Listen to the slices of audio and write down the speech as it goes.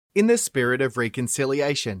In the spirit of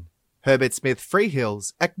reconciliation, Herbert Smith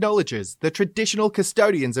Freehills acknowledges the traditional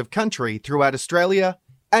custodians of country throughout Australia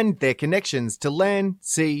and their connections to land,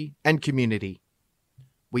 sea and community.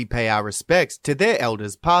 We pay our respects to their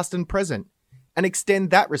elders past and present and extend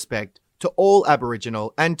that respect to all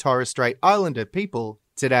Aboriginal and Torres Strait Islander people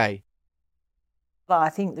today. I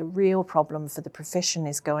think the real problem for the profession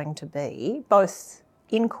is going to be, both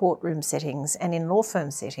in courtroom settings and in law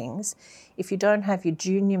firm settings, if you don't have your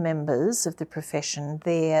junior members of the profession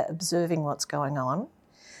there observing what's going on,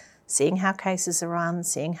 seeing how cases are run,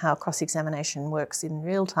 seeing how cross-examination works in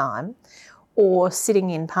real time, or sitting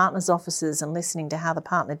in partners' offices and listening to how the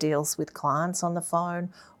partner deals with clients on the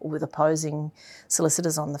phone or with opposing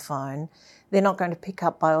solicitors on the phone, they're not going to pick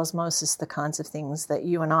up by osmosis the kinds of things that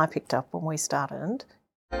you and I picked up when we started.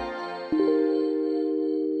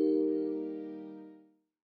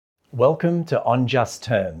 Welcome to On Just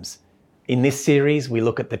Terms. In this series, we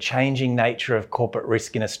look at the changing nature of corporate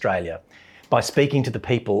risk in Australia by speaking to the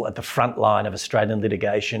people at the front line of Australian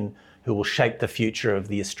litigation who will shape the future of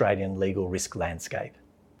the Australian legal risk landscape.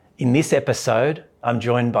 In this episode, I'm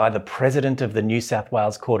joined by the President of the New South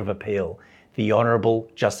Wales Court of Appeal, the Honourable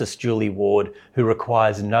Justice Julie Ward, who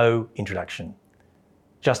requires no introduction.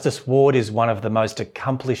 Justice Ward is one of the most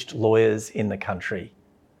accomplished lawyers in the country.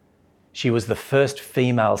 She was the first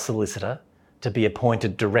female solicitor to be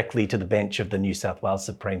appointed directly to the bench of the New South Wales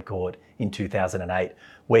Supreme Court in 2008,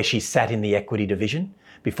 where she sat in the equity division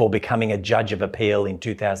before becoming a judge of appeal in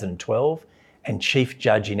 2012 and chief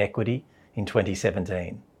judge in equity in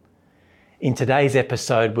 2017. In today's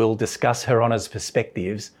episode, we'll discuss Her Honour's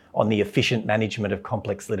perspectives on the efficient management of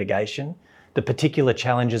complex litigation, the particular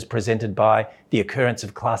challenges presented by the occurrence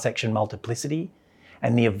of class action multiplicity,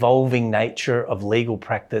 and the evolving nature of legal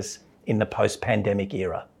practice in the post-pandemic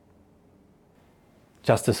era.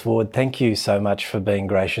 Justice Ward, thank you so much for being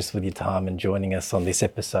gracious with your time and joining us on this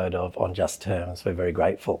episode of On Just Terms. We're very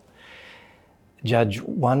grateful. Judge,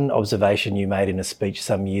 one observation you made in a speech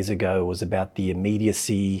some years ago was about the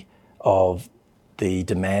immediacy of the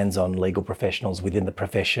demands on legal professionals within the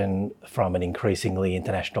profession from an increasingly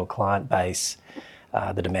international client base,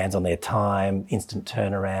 the demands on their time, instant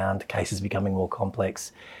turnaround, cases becoming more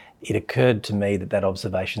complex. It occurred to me that that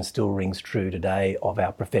observation still rings true today of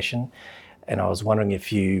our profession. And I was wondering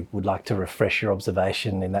if you would like to refresh your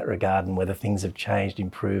observation in that regard and whether things have changed,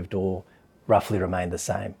 improved, or roughly remained the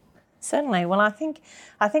same. Certainly. Well, I think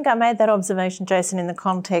I made that observation, Jason, in the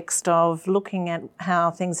context of looking at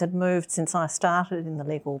how things had moved since I started in the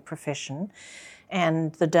legal profession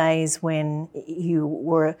and the days when you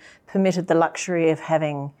were permitted the luxury of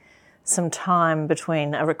having some time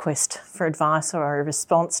between a request for advice or a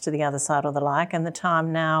response to the other side or the like, and the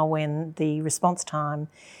time now when the response time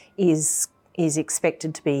is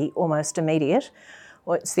expected to be almost immediate.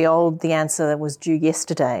 Or it's the answer that was due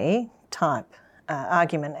yesterday type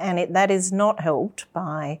argument, and that is not helped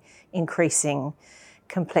by increasing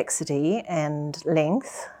complexity and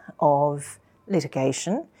length of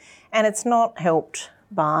litigation, and it's not helped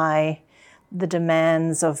by the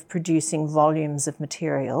demands of producing volumes of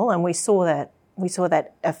material, and we saw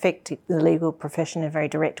that affect the legal profession in a very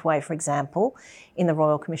direct way, for example, in the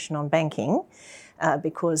Royal Commission on Banking,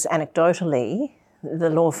 because anecdotally the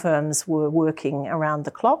law firms were working around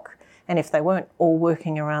the clock, and if they weren't all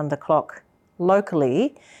working around the clock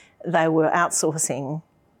locally, they were outsourcing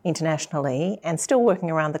internationally and still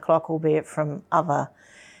working around the clock, albeit from other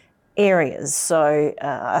areas. So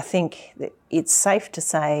I think that it's safe to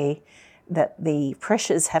say that the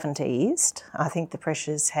pressures haven't eased. I think the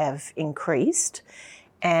pressures have increased,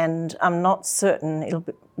 and I'm not certain,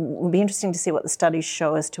 it'll be interesting to see what the studies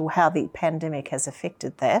show as to how the pandemic has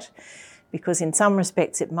affected that, because in some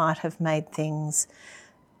respects it might have made things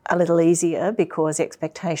a little easier because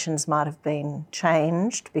expectations might have been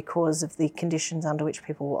changed because of the conditions under which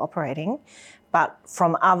people were operating. But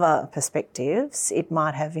from other perspectives, it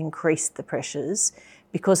might have increased the pressures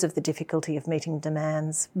because of the difficulty of meeting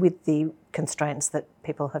demands with the constraints that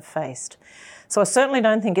people have faced. So I certainly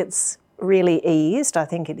don't think it's really eased. I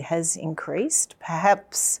think it has increased.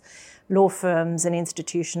 Perhaps law firms and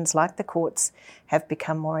institutions like the courts have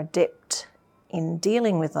become more adept in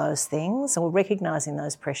dealing with those things or recognising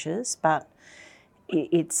those pressures, but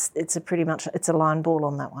it's a line ball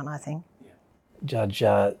on that one, I think. Judge,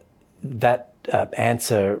 that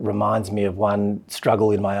answer reminds me of one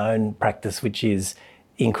struggle in my own practice, which is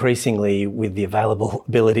increasingly with the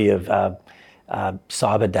availability of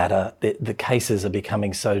cyber data, the cases are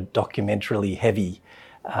becoming so documentarily heavy,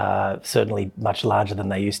 certainly much larger than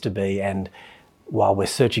they used to be. And while we're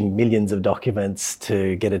searching millions of documents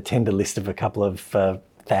to get a tender list of a couple of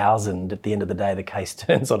 1,000, at the end of the day, the case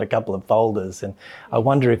turns on a couple of folders. And I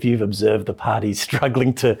wonder if you've observed the parties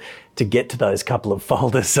struggling to get to those couple of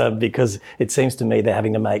folders because it seems to me they're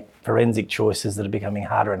having to make forensic choices that are becoming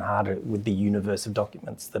harder and harder with the universe of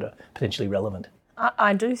documents that are potentially relevant.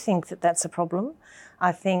 I do think that that's a problem.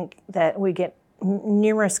 I think that we get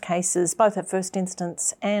numerous cases, both at first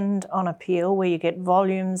instance and on appeal, where you get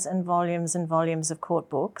volumes and volumes and volumes of court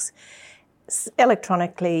books,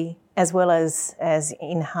 electronically as well as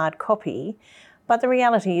in hard copy. But the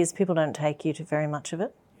reality is people don't take you to very much of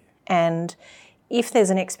it. And if there's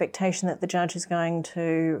an expectation that the judge is going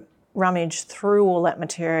to rummage through all that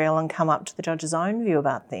material and come up to the judge's own view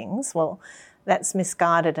about things, well, that's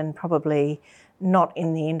misguided and probably not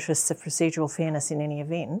in the interests of procedural fairness in any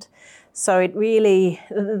event. So it really,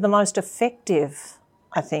 the most effective,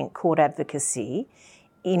 I think, court advocacy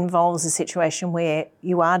involves a situation where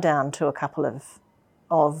you are down to a couple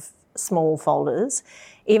of small folders,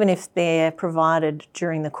 even if they're provided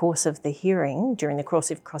during the course of the hearing, during the course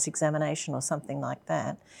of cross-examination or something like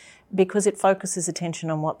that, because it focuses attention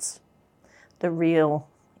on what's the real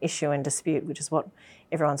issue and dispute, which is what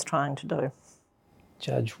everyone's trying to do.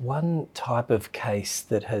 Judge, one type of case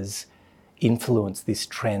that has influenced this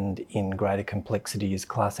trend in greater complexity is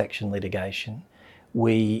class action litigation.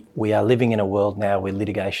 We are living in a world now where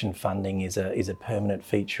litigation funding is a permanent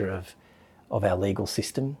feature of our legal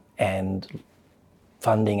system, and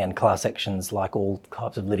funding and class actions, like all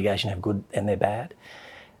types of litigation, have good and they're bad.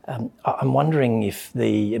 I'm wondering if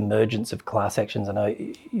the emergence of class actions, I know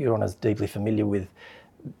Your Honour's deeply familiar with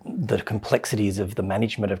the complexities of the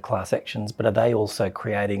management of class actions, but are they also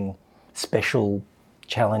creating special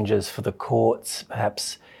challenges for the courts,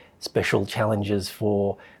 perhaps special challenges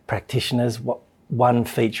for practitioners? One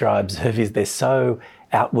feature I observe is they're so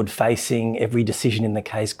outward facing, every decision in the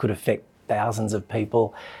case could affect thousands of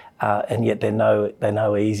people, and yet they're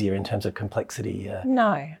no easier in terms of complexity.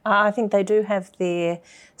 No, I think they do have their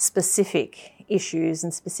specific issues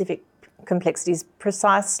and specific complexities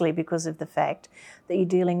precisely because of the fact that you're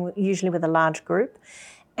dealing usually with a large group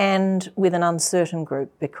and with an uncertain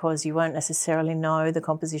group, because you won't necessarily know the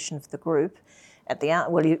composition of the group at the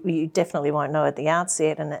you definitely won't know at the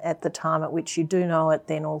outset, and at the time at which you do know it,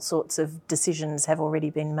 then all sorts of decisions have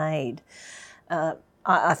already been made.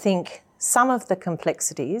 I think some of the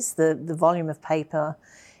complexities, the volume of paper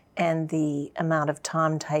and the amount of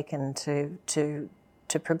time taken to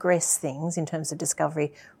progress things in terms of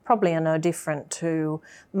discovery probably are no different to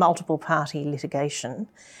multiple party litigation,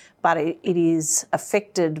 but it is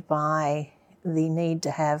affected by the need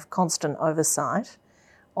to have constant oversight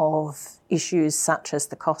of issues such as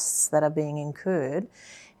the costs that are being incurred,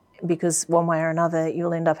 because one way or another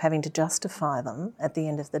you'll end up having to justify them at the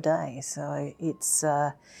end of the day. So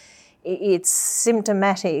it's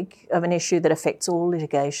symptomatic of an issue that affects all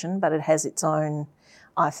litigation, but it has its own,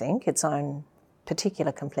 I think, its own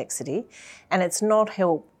particular complexity, and it's not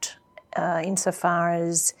helped insofar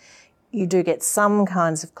as you do get some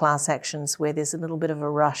kinds of class actions where there's a little bit of a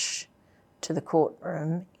rush to the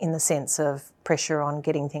courtroom in the sense of pressure on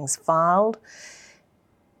getting things filed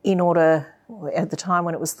in order, at the time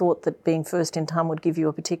when it was thought that being first in time would give you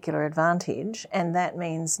a particular advantage, and that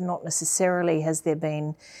means not necessarily has there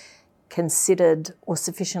been considered or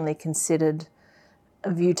sufficiently considered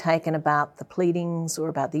a view taken about the pleadings or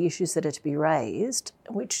about the issues that are to be raised,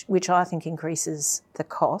 which I think increases the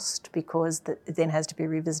cost because it then has to be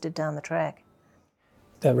revisited down the track.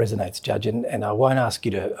 That resonates, Judge, and I won't ask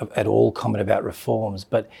you to at all comment about reforms,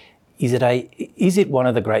 but is it one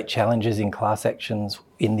of the great challenges in class actions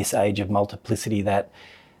in this age of multiplicity that,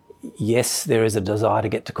 yes, there is a desire to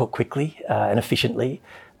get to court quickly and efficiently,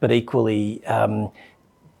 but equally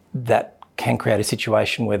that can create a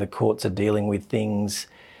situation where the courts are dealing with things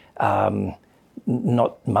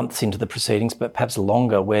not months into the proceedings, but perhaps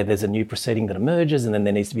longer, where there's a new proceeding that emerges and then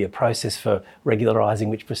there needs to be a process for regularising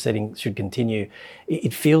which proceeding should continue.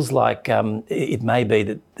 It feels like it may be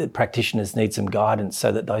that practitioners need some guidance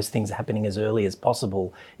so that those things are happening as early as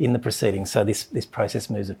possible in the proceedings, so this process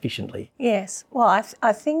moves efficiently. Yes, well,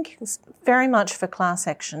 I think very much for class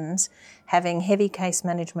actions, having heavy case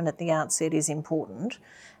management at the outset is important.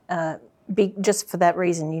 Just for that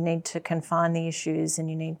reason, you need to confine the issues and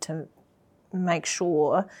you need to make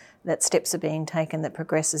sure that steps are being taken that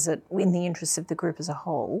progresses it in the interests of the group as a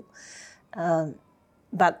whole.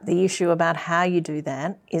 But the issue about how you do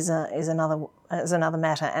that is another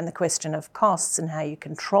matter, and the question of costs and how you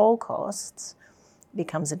control costs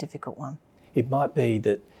becomes a difficult one. It might be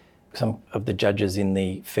that some of the judges in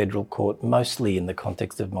the federal court, mostly in the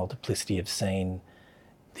context of multiplicity, have seen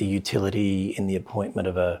the utility in the appointment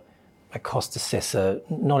of a a cost assessor,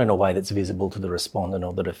 not in a way that's visible to the respondent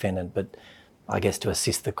or the defendant, but I guess to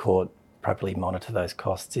assist the court properly monitor those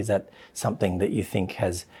costs? Is that something that you think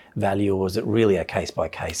has value, or is it really a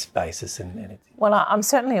case-by-case basis? Well, I'm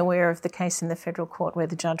certainly aware of the case in the federal court where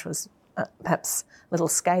the judge was perhaps a little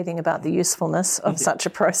scathing about the usefulness of such a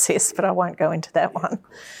process, but I won't go into that one.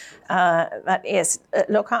 But yes,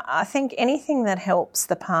 look, I think anything that helps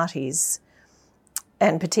the parties,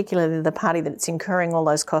 and particularly the party that's incurring all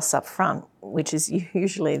those costs up front, which is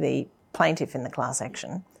usually the plaintiff in the class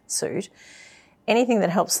action suit, anything that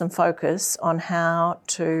helps them focus on how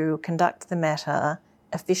to conduct the matter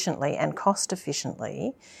efficiently and cost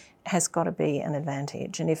efficiently has got to be an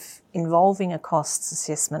advantage. And if involving a costs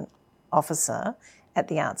assessment officer at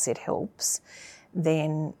the outset helps,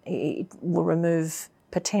 then it will remove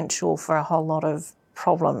potential for a whole lot of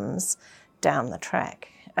problems down the track.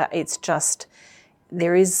 It's just,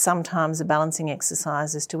 there is sometimes a balancing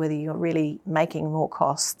exercise as to whether you're really making more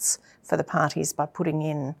costs for the parties by putting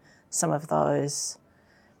in some of those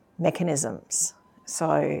mechanisms.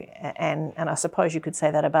 So, and I suppose you could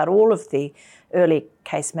say that about all of the early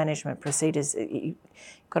case management procedures. You've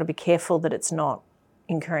got to be careful that it's not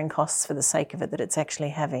incurring costs for the sake of it, that it's actually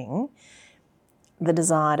having the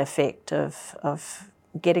desired effect of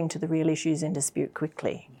getting to the real issues in dispute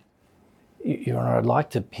quickly. Your Honour, I'd like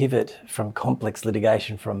to pivot from complex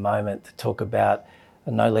litigation for a moment to talk about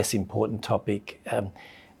a no less important topic.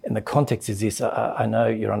 And the context is this: I know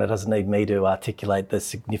Your Honour doesn't need me to articulate the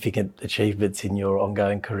significant achievements in your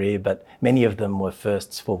ongoing career, but many of them were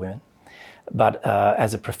firsts for women. But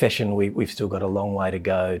as a profession, we've still got a long way to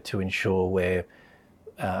go to ensure we're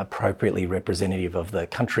appropriately representative of the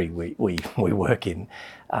country we work in.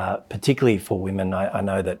 Particularly for women, I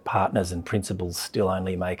know that partners and principals still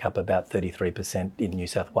only make up about 33% in New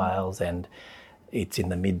South Wales, and it's in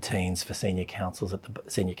the mid-teens for senior counsel at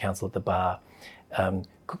the bar.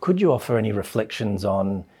 Could you offer any reflections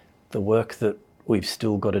on the work that we've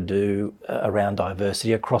still got to do around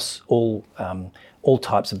diversity across all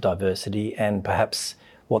types of diversity, and perhaps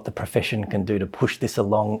what the profession can do to push this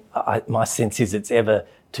along? My sense is it's ever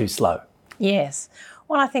too slow. Yes.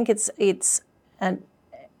 Well, I think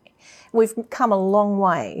we've come a long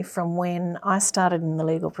way from when I started in the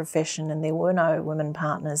legal profession and there were no women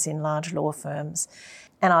partners in large law firms.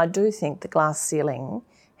 And I do think the glass ceiling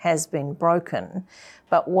has been broken.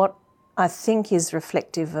 But what I think is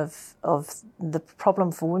reflective of the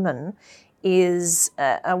problem for women is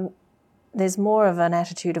there's more of an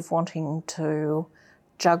attitude of wanting to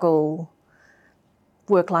juggle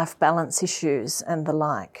work-life balance issues and the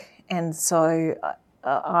like. And so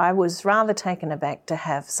I was rather taken aback to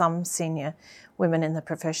have some senior women in the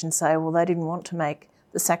profession say, well, they didn't want to make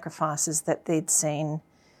the sacrifices that they'd seen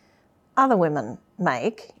other women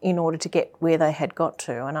make in order to get where they had got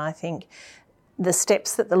to. And I think the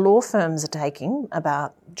steps that the law firms are taking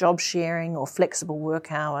about job sharing or flexible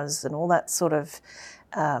work hours and all that sort of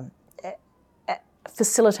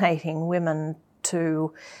facilitating women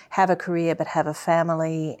to have a career but have a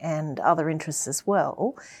family and other interests as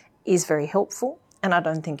well is very helpful. And I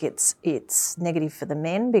don't think it's negative for the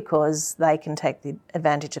men, because they can take the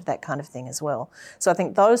advantage of that kind of thing as well. So I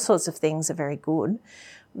think those sorts of things are very good.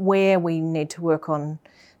 Where we need to work on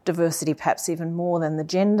diversity perhaps even more than the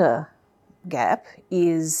gender gap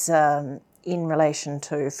is in relation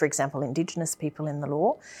to, for example, Indigenous people in the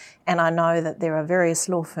law. And I know that there are various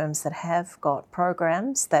law firms that have got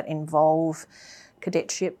programs that involve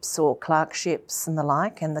cadetships or clerkships and the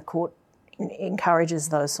like, and the court encourages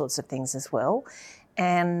those sorts of things as well.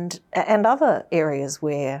 And other areas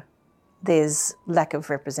where there's lack of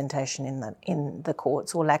representation in the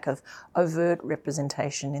courts, or lack of overt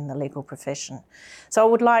representation in the legal profession. So I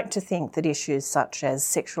would like to think that issues such as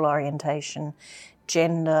sexual orientation,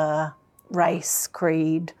 gender, race,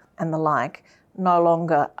 creed and the like no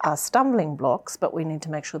longer are stumbling blocks, but we need to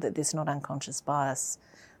make sure that there's not unconscious bias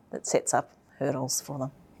that sets up hurdles for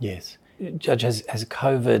them. Yes. Judge, has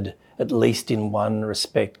COVID, at least in one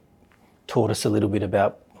respect, taught us a little bit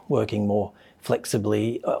about working more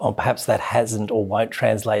flexibly, or perhaps that hasn't or won't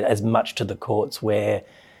translate as much to the courts, where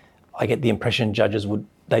I get the impression judges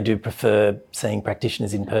they do prefer seeing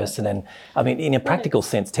practitioners in person, and I mean, in a practical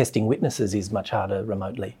sense, testing witnesses is much harder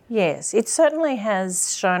remotely. Yes, it certainly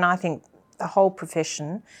has shown, I think, the whole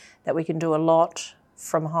profession that we can do a lot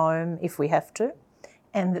from home if we have to,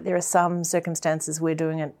 and that there are some circumstances where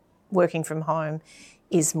doing it working from home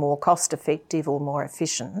is more cost effective or more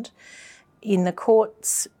efficient. In the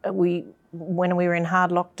courts, when we were in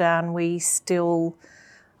hard lockdown, we still,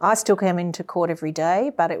 I still came into court every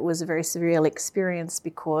day, but it was a very surreal experience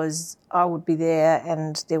because I would be there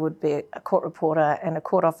and there would be a court reporter and a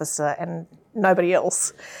court officer and nobody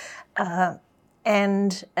else. I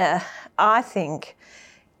think,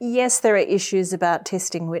 yes, there are issues about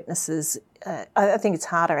testing witnesses. I think it's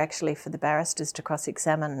harder actually for the barristers to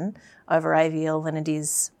cross-examine over AVL than it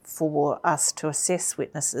is for us to assess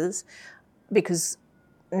witnesses, because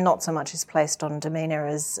not so much is placed on demeanour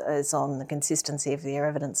as on the consistency of their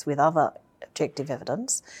evidence with other objective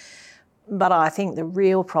evidence. But I think the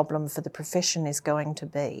real problem for the profession is going to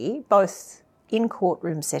be, both in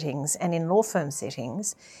courtroom settings and in law firm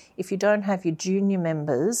settings, if you don't have your junior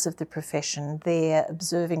members of the profession there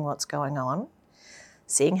observing what's going on,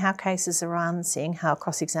 seeing how cases are run, seeing how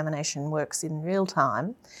cross-examination works in real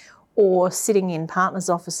time, or sitting in partners'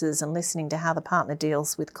 offices and listening to how the partner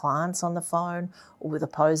deals with clients on the phone or with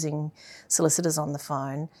opposing solicitors on the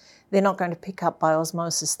phone, they're not going to pick up by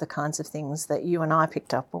osmosis the kinds of things that you and I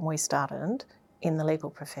picked up when we started in the legal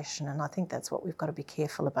profession, and I think that's what we've got to be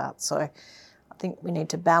careful about. So I think we need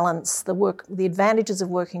to balance the advantages of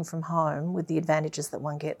working from home with the advantages that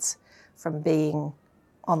one gets from being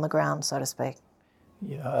on the ground, so to speak.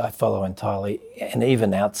 Yeah, I follow entirely. And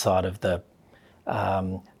even outside of the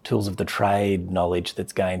tools of the trade knowledge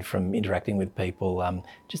that's gained from interacting with people,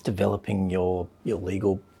 just developing your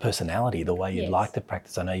legal personality, the way you'd like to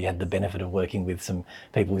practice. I know you had the benefit of working with some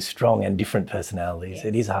people with strong and different personalities. Yes.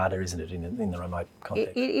 It is harder, isn't it, in the remote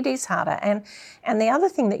context? It is harder. And the other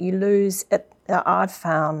thing that you lose, I've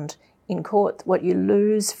found in court, what you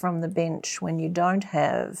lose from the bench when you don't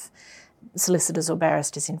have solicitors or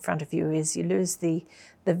barristers in front of you is you lose the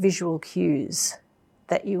visual cues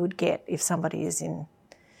that you would get if somebody is in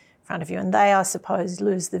front of you. And they, I suppose,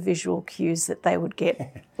 lose the visual cues that they would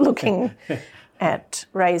get looking at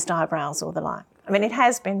raised eyebrows or the like. I mean, it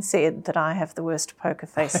has been said that I have the worst poker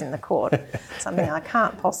face in the court, something I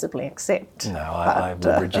can't possibly accept. No, I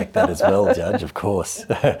would reject that as well, Judge, of course.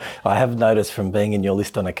 I have noticed from being in your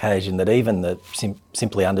list on occasion that even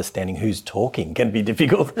simply understanding who's talking can be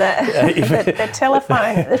difficult. The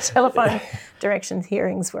telephone directions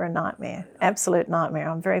hearings were a nightmare, absolute nightmare.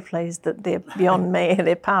 I'm very pleased that they're beyond me,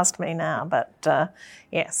 they're past me now, but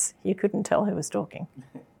yes, you couldn't tell who was talking.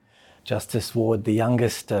 Justice Ward, the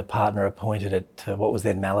youngest partner appointed at what was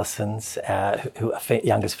then Mallison's,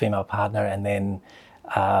 youngest female partner, and then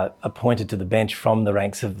appointed to the bench from the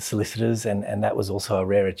ranks of the solicitors, and that was also a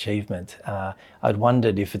rare achievement. I'd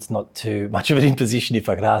wondered if it's not too much of an imposition if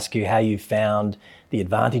I could ask you how you found the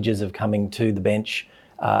advantages of coming to the bench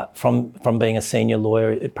from being a senior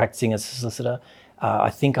lawyer practicing as a solicitor. I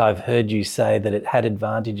think I've heard you say that it had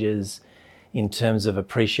advantages in terms of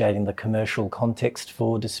appreciating the commercial context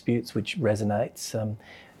for disputes, which resonates.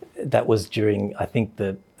 That was during, I think,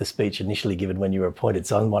 the speech initially given when you were appointed,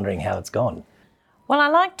 so I'm wondering how it's gone. Well, I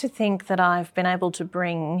like to think that I've been able to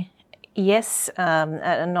bring,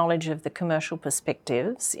 a knowledge of the commercial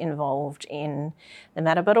perspectives involved in the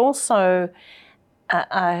matter, but also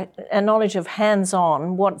a knowledge of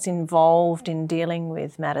hands-on what's involved in dealing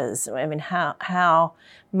with matters. I mean, how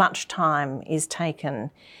much time is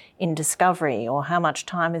taken in discovery, or how much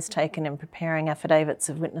time is taken in preparing affidavits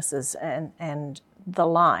of witnesses and the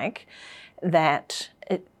like, that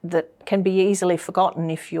can be easily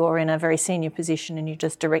forgotten if you're in a very senior position and you're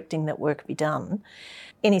just directing that work be done.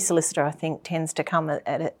 Any solicitor, I think, tends to come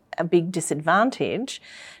at a big disadvantage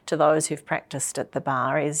to those who've practiced at the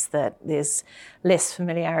bar, is that there's less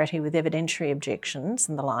familiarity with evidentiary objections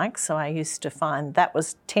and the like. So I used to find that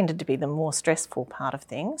tended to be the more stressful part of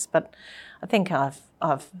things. But I think I've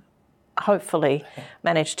hopefully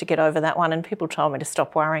managed to get over that one, and people told me to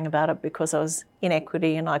stop worrying about it because I was in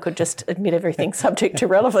equity and I could just admit everything subject to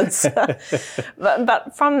relevance.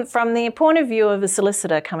 but from the point of view of a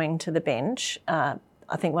solicitor coming to the bench, I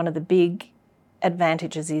think one of the big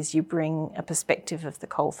advantages is you bring a perspective of the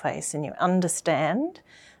coalface and you understand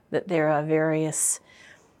that there are various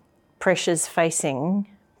pressures facing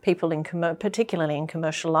people, particularly in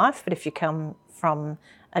commercial life, but if you come from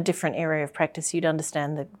a different area of practice, you'd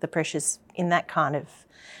understand the pressures in that kind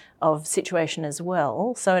of situation as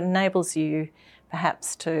well. So it enables you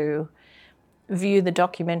perhaps to view the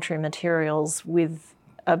documentary materials with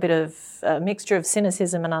a bit of a mixture of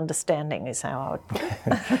cynicism and understanding is how I would put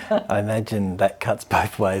it. I imagine that cuts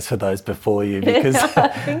both ways for those before you, because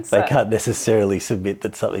they can't necessarily submit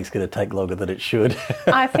that something's going to take longer than it should.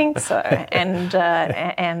 I think so, and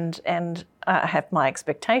I have my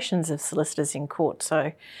expectations of solicitors in court.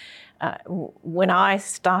 So when I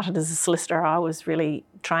started as a solicitor, I was really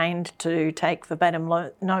trained to take verbatim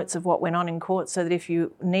notes of what went on in court, so that if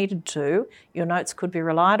you needed to, your notes could be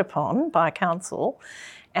relied upon by counsel.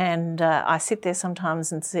 And I sit there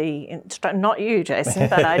sometimes and see, not you, Jason,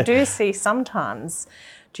 but I do see sometimes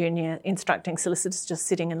junior instructing solicitors just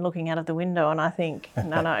sitting and looking out of the window, and I think,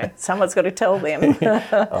 no, someone's got to tell them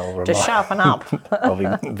to sharpen up. I'll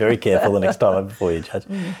be very careful the next time I'm before you, Judge.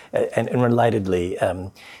 And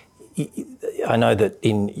relatedly, I know that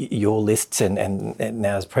in your lists and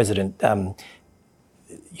now as President,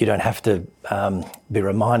 you don't have to be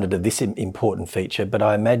reminded of this important feature, but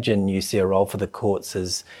I imagine you see a role for the courts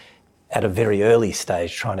as at a very early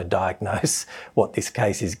stage trying to diagnose what this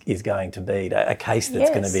case is going to be. A case that's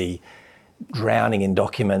going to be drowning in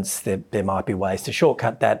documents, there might be ways to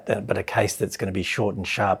shortcut that, but a case that's going to be short and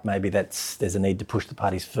sharp, maybe there's a need to push the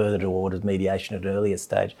parties further towards mediation at an earlier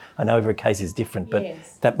stage. I know every case is different, but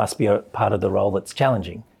that must be a part of the role that's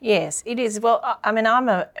challenging. Yes, it is. Well, I mean,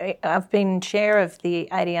 I've been chair of the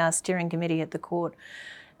ADR steering committee at the court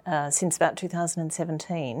since about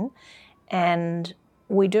 2017, and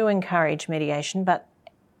we do encourage mediation, but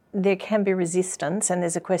there can be resistance, and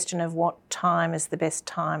there's a question of what time is the best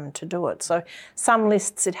time to do it. So some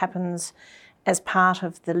lists, it happens as part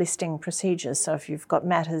of the listing procedures. So if you've got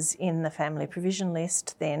matters in the family provision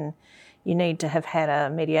list, then you need to have had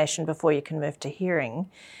a mediation before you can move to hearing.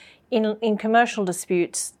 In commercial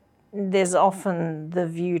disputes, there's often the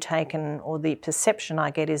view taken, or the perception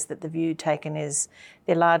I get is that the view taken is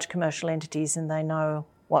they're large commercial entities and they know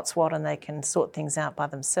what's what and they can sort things out by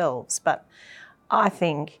themselves. But I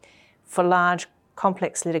think for large,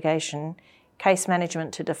 complex litigation, case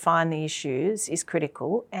management to define the issues is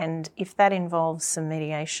critical, and if that involves some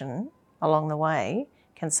mediation along the way,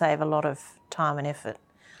 can save a lot of time and effort.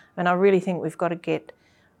 And I really think we've got to get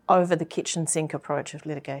over the kitchen sink approach of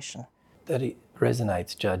litigation. That it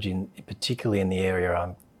resonates, Judge, particularly in the area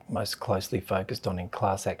I'm most closely focused on in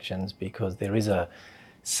class actions, because there is a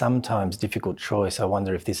sometimes difficult choice. I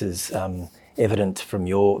wonder if this is evident from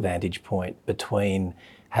your vantage point between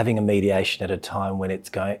having a mediation at a time when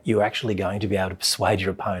you're actually going to be able to persuade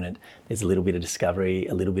your opponent. There's a little bit of discovery,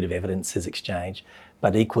 a little bit of evidence is exchanged,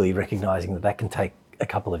 but equally recognising that can take a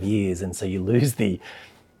couple of years, and so you lose the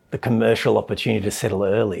commercial opportunity to settle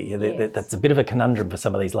early. Yes. That's a bit of a conundrum for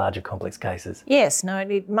some of these larger complex cases. Yes, no,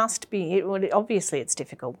 it must be. Obviously it's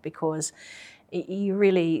difficult because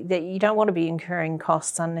you don't want to be incurring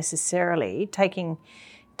costs unnecessarily, taking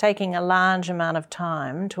a large amount of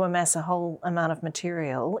time to amass a whole amount of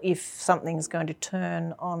material if something's going to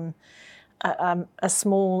turn on a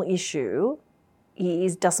small issue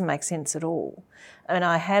doesn't make sense at all. I mean,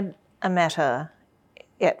 I had a matter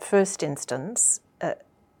at first instance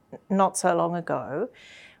not so long ago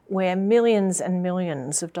where millions and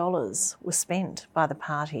millions of dollars were spent by the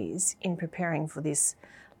parties in preparing for this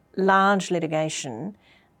large litigation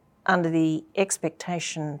under the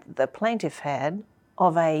expectation the plaintiff had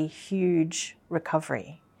of a huge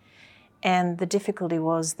recovery. And the difficulty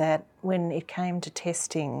was that when it came to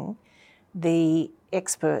testing the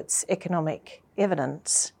experts' economic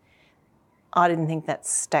evidence, I didn't think that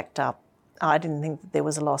stacked up. I didn't think that there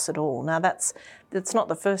was a loss at all. Now, that's not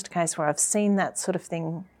the first case where I've seen that sort of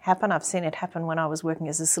thing happen. I've seen it happen when I was working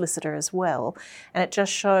as a solicitor as well. And it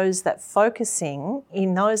just shows that focusing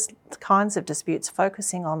in those kinds of disputes,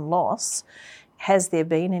 focusing on loss, has there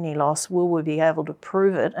been any loss, will we be able to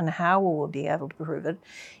prove it, and how will we be able to prove it,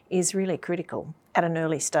 is really critical at an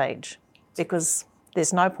early stage, because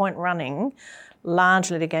there's no point running large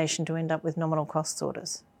litigation to end up with nominal costs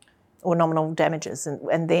orders or nominal damages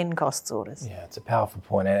and then costs orders. Yeah, it's a powerful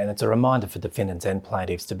point, and it's a reminder for defendants and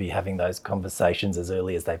plaintiffs to be having those conversations as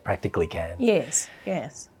early as they practically can. Yes,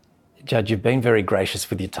 yes. Judge, you've been very gracious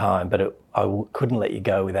with your time, but I couldn't let you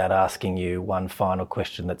go without asking you one final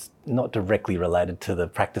question that's not directly related to the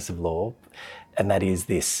practice of law, and that is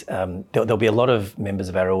this. There'll be a lot of members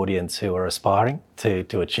of our audience who are aspiring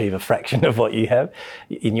to achieve a fraction of what you have.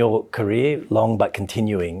 In your career, long but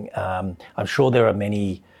continuing, I'm sure there are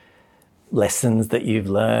many lessons that you've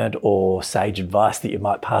learned or sage advice that you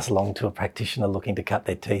might pass along to a practitioner looking to cut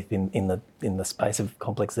their teeth in the space of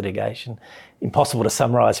complex litigation. Impossible to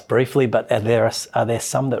summarise briefly, but are there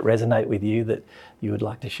some that resonate with you that you would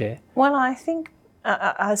like to share? Well, I think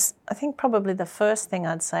probably the first thing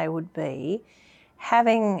I'd say would be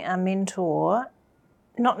having a mentor,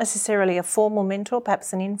 not necessarily a formal mentor,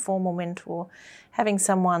 perhaps an informal mentor. Having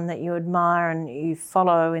someone that you admire and you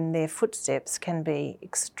follow in their footsteps can be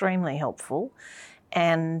extremely helpful,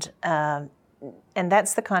 and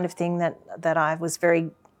that's the kind of thing that I was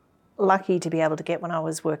very lucky to be able to get when I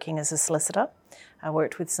was working as a solicitor. I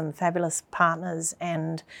worked with some fabulous partners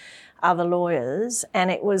and other lawyers,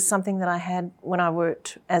 and it was something that I had when I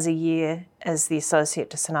worked as a year as the associate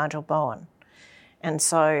to Sir Nigel Bowen. And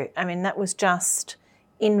so, I mean, that was just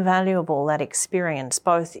invaluable, that experience,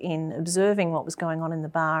 both in observing what was going on in the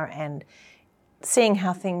bar and seeing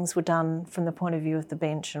how things were done from the point of view of the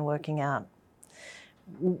bench and working out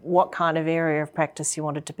what kind of area of practice you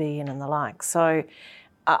wanted to be in and the like. So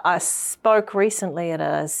I spoke recently at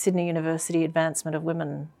a Sydney University Advancement of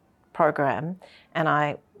Women program, and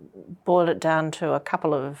I boiled it down to a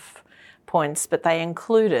couple of points, but they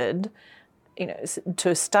included,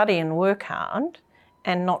 to study and work hard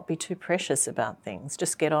and not be too precious about things.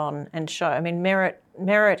 Just get on and show. I mean, merit,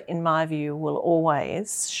 in my view, will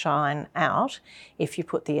always shine out if you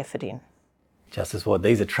put the effort in. Justice Ward,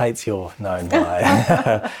 these are traits you're known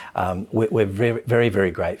by. We're very, very, very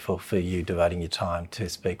grateful for you devoting your time to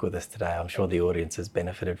speak with us today. I'm sure the audience has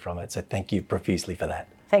benefited from it, so thank you profusely for that.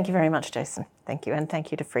 Thank you very much, Jason. Thank you, and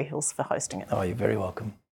thank you to Freehills for hosting it. Oh, you're very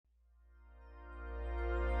welcome.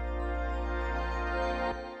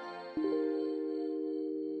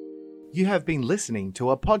 You have been listening to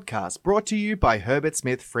a podcast brought to you by Herbert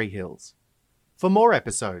Smith Freehills. For more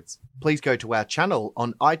episodes, please go to our channel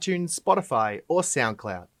on iTunes, Spotify or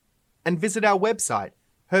SoundCloud, and visit our website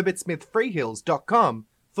herbertsmithfreehills.com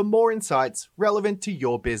for more insights relevant to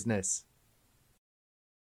your business.